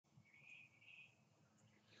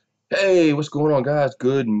Hey, what's going on, guys?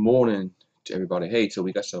 Good morning to everybody. Hey, so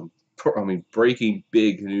we got some, breaking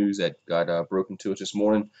big news that got broken to us this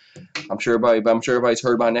morning. I'm sure everybody's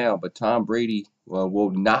heard by now, but Tom Brady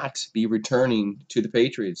will not be returning to the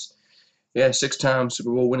Patriots. Yeah, six-time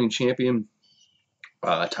Super Bowl winning champion.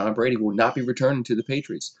 Tom Brady will not be returning to the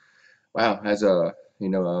Patriots. Wow, as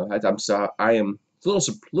I'm so I am a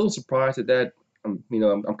little surprised at that. I'm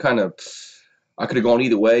kind of I could have gone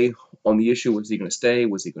either way on the issue. Was he going to stay?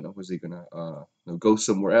 Was he going to go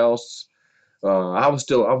somewhere else? I was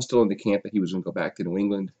still in the camp that he was going to go back to New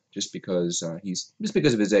England just because of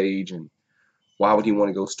his age, and why would he want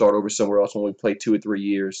to go start over somewhere else, only play 2 or 3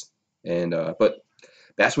 years? And but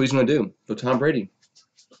that's what he's going to do. So Tom Brady,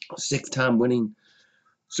 six-time winning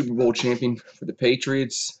Super Bowl champion for the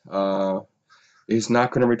Patriots, is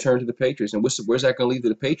not going to return to the Patriots. And where's that going to leave to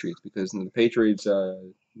the Patriots? Because the Patriots, they're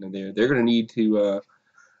going to need to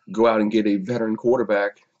go out and get a veteran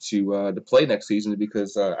quarterback to play next season,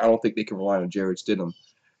 because I don't think they can rely on Jared Stidham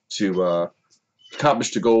to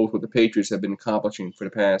accomplish the goals what the Patriots have been accomplishing for the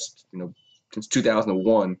past, since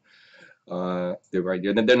 2001. They're right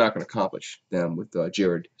there. They're not going to accomplish them with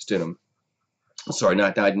Jared Stidham. Sorry,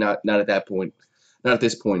 not at that point, not at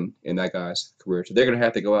this point in that guy's career. So they're going to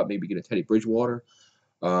have to go out, maybe get a Teddy Bridgewater.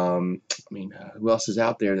 Who else is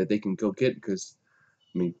out there that they can go get? Because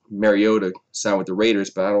Mariota signed with the Raiders,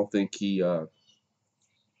 but I don't think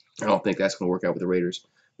that's going to work out with the Raiders.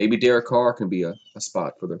 Maybe Derek Carr can be a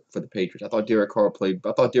spot for the Patriots. I thought Derek Carr played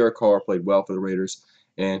well for the Raiders,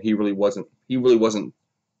 and he really wasn't. He really wasn't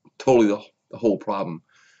totally the whole problem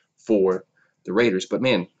for the Raiders. But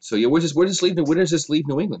man, so yeah, where does this leave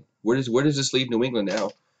New England? Where does this leave New England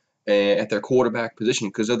now at their quarterback position?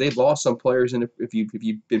 Because they've lost some players, and if you've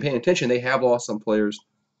been paying attention, they have lost some players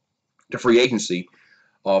to free agency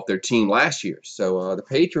off their team last year. So the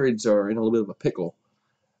Patriots are in a little bit of a pickle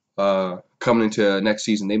coming into next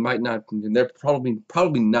season. They might not. They're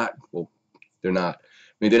probably not. Well, they're not.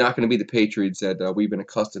 They're not going to be the Patriots that we've been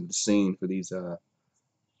accustomed to seeing for these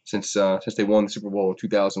since they won the Super Bowl in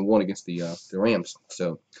 2001 against the Rams.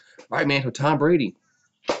 So, all right, man. So Tom Brady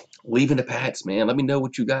leaving the Pats, man. Let me know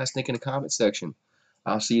what you guys think in the comment section.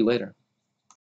 I'll see you later.